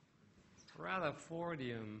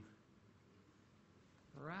 Rutherfordium.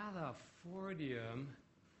 Rutherfordium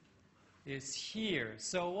is here.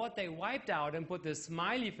 So what they wiped out and put the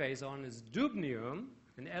smiley face on is dubnium,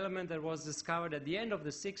 an element that was discovered at the end of the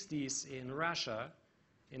 60s in Russia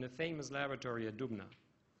in a famous laboratory at Dubna.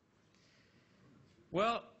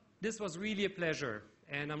 Well, this was really a pleasure,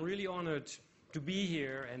 and I'm really honored to be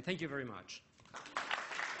here, and thank you very much.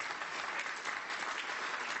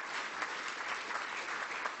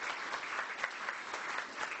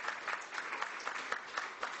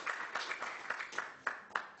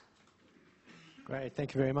 Great,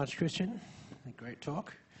 thank you very much, Christian. Great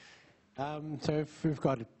talk. So we've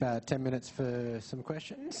got about 10 minutes for some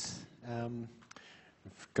questions.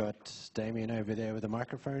 We've got Damien over there with a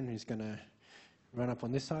microphone who's going to run up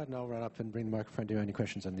on this side, and I'll run up and bring the microphone to any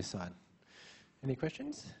questions on this side. Any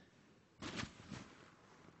questions? I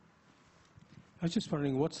was just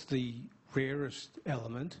wondering, what's the rarest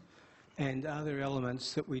element, and are there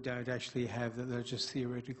elements that we don't actually have that are just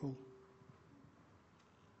theoretical?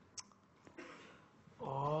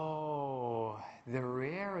 Oh, the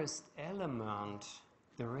rarest element.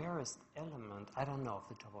 I don't know off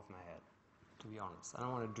the top of my head, to be honest. I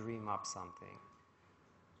don't want to dream up something.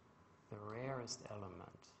 The rarest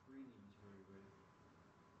element. Rhenium is very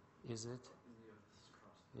rare. Is it? In the Earth's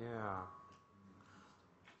crust. Yeah.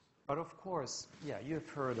 But of course, yeah, you've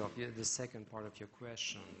heard of the second part of your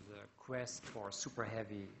question, the quest for super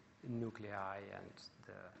heavy nuclei and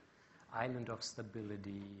the island of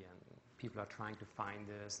stability, and people are trying to find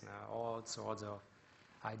this. Now, all sorts of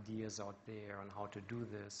ideas out there on how to do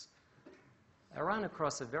this. I ran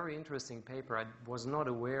across a very interesting paper. I was not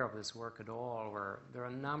aware of this work at all, where there are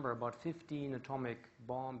a number, about 15 atomic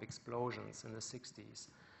bomb explosions in the 60s.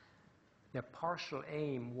 Their partial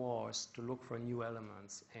aim was to look for new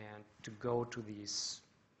elements and to go to these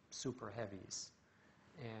super heavies.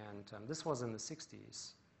 And this was in the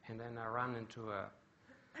 60s. And then I ran into a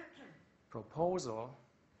proposal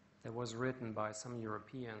that was written by some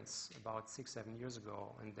Europeans about 6-7 years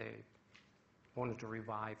ago, and they wanted to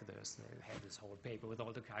revive this. They had this whole paper with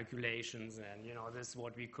all the calculations and, you know, this is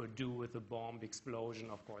what we could do with the bomb explosion.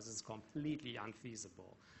 Of course, it's completely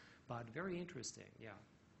unfeasible, but very interesting, yeah.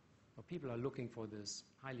 Well, people are looking for this,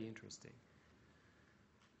 highly interesting.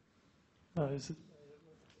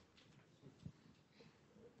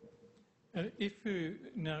 If you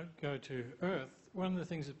now go to Earth, one of the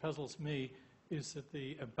things that puzzles me is that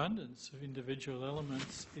the abundance of individual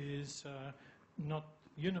elements is not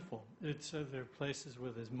uniform. There are places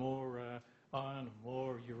where there's more iron,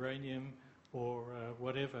 more uranium, or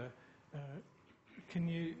whatever. Do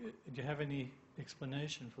you have any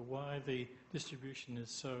explanation for why the distribution is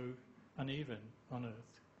so uneven on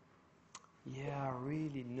Earth? Yeah,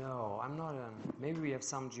 really, no. I'm not maybe we have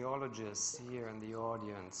some geologists here in the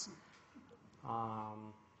audience.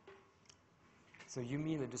 So you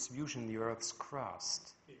mean the distribution in the Earth's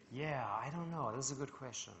crust? Yes. Yeah, I don't know. This is a good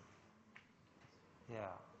question.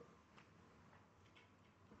 Yeah.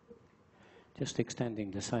 Just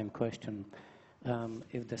extending the same question,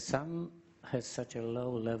 if the Sun has such a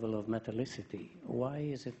low level of metallicity, why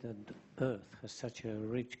is it that Earth has such a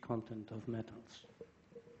rich content of metals?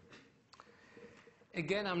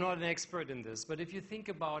 Again, I'm not an expert in this, but if you think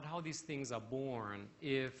about how these things are born,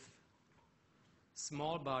 if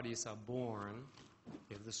small bodies are born,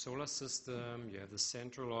 you have the solar system, you have the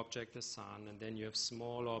central object, the Sun, and then you have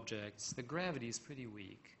small objects. The gravity is pretty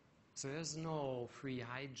weak. So there's no free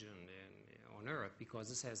hydrogen on Earth because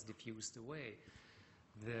this has diffused away.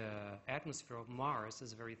 The atmosphere of Mars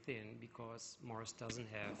is very thin because Mars doesn't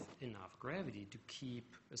have enough gravity to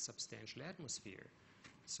keep a substantial atmosphere.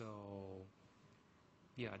 So,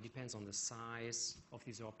 yeah, it depends on the size of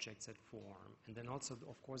these objects that form. And then also,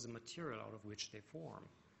 of course, the material out of which they form.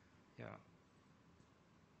 Yeah.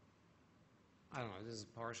 I don't know, this is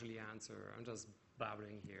partially answer. I'm just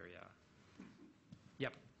babbling here, yeah.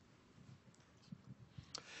 Yep.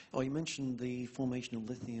 Oh, you mentioned the formation of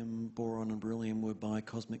lithium, boron, and beryllium were by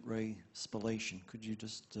cosmic ray spallation. Could you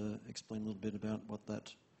just explain a little bit about what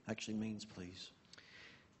that actually means, please?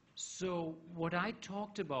 So what I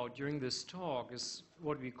talked about during this talk is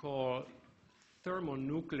what we call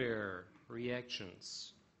thermonuclear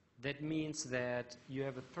reactions. That means that you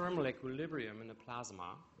have a thermal equilibrium in a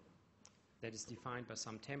plasma that is defined by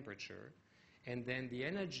some temperature, and then the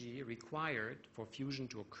energy required for fusion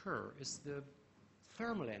to occur is the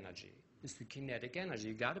thermal energy, is the kinetic energy.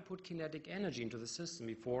 You got to put kinetic energy into the system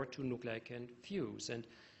before two nuclei can fuse, and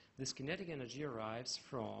this kinetic energy arrives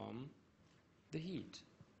from the heat.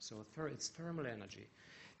 So it's thermal energy.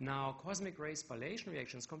 Now, cosmic ray spallation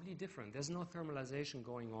reaction is completely different. There's no thermalization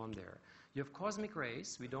going on there. You have cosmic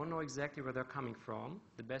rays. We don't know exactly where they're coming from.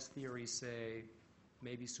 The best theories say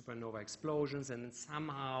maybe supernova explosions, and then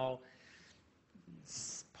somehow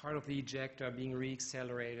part of the ejector being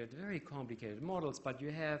reaccelerated. Very complicated models, but you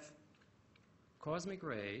have cosmic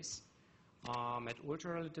rays at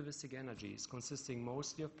ultra-relativistic energies consisting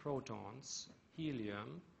mostly of protons,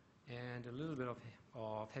 helium, and a little bit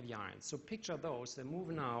of heavy ions. So picture those. They're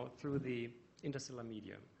moving out through the interstellar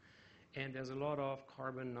medium. And there's a lot of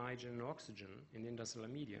carbon, nitrogen, and oxygen in the interstellar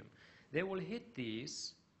medium. They will hit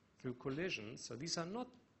these through collisions. So these are not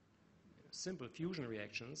simple fusion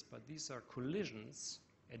reactions, but these are collisions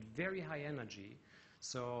at very high energy.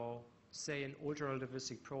 So say an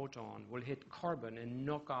ultra-relativistic proton will hit carbon and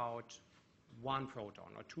knock out one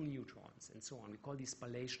proton or two neutrons and so on. We call these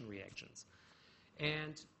spallation reactions.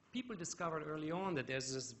 And people discovered early on that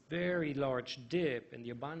there's this very large dip in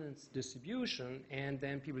the abundance distribution, and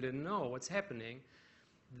then people didn't know what's happening.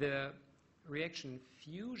 The reaction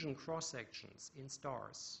fusion cross-sections in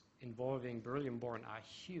stars involving beryllium boron are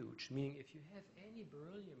huge, meaning if you have any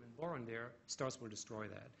beryllium and boron there, stars will destroy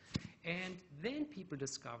that. And then people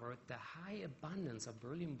discovered the high abundance of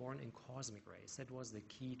beryllium boron in cosmic rays. That was the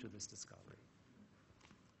key to this discovery.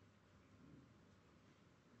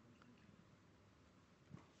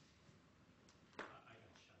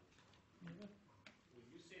 When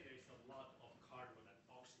you say there is a lot of carbon and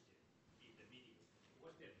oxygen in the medium,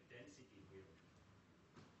 what's the density really?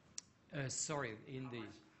 Sorry, in the...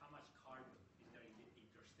 How much carbon is there in the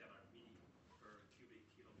interstellar medium per cubic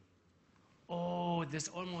kilometer? Oh, there's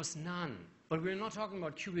almost none. But we're not talking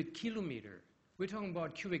about cubic kilometer. We're talking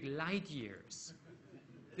about cubic light years.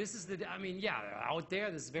 This is the, I mean, yeah, out there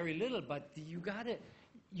there's very little, but you gotta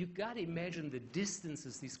imagine the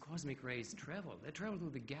distances these cosmic rays travel. They travel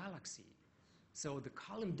through the galaxy. So the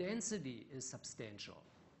column density is substantial.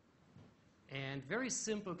 And very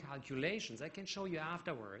simple calculations, I can show you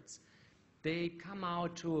afterwards, they come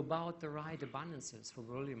out to about the right abundances for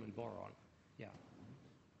beryllium and boron. Yeah.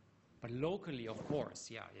 But locally, of course,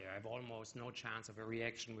 yeah, you have almost no chance of a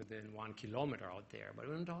reaction within 1 kilometer out there. But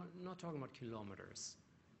we're not talking about kilometers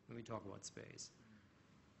when we talk about space.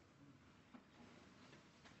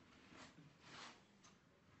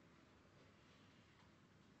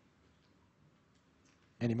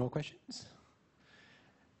 Any more questions?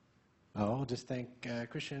 I'll just thank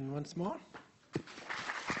Christian once more.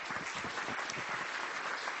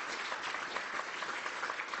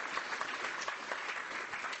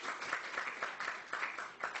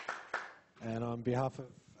 And on behalf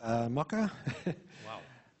of MoCA, Wow.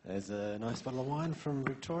 there's a nice bottle of wine from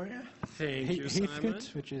Victoria. Thank you, Simon.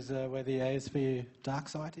 Heathcote, which is where the ASV dark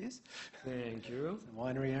site is. Thank you. It's a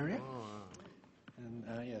winery area. Oh,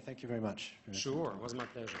 And yeah, thank you very much. sure, it was my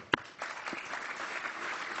pleasure.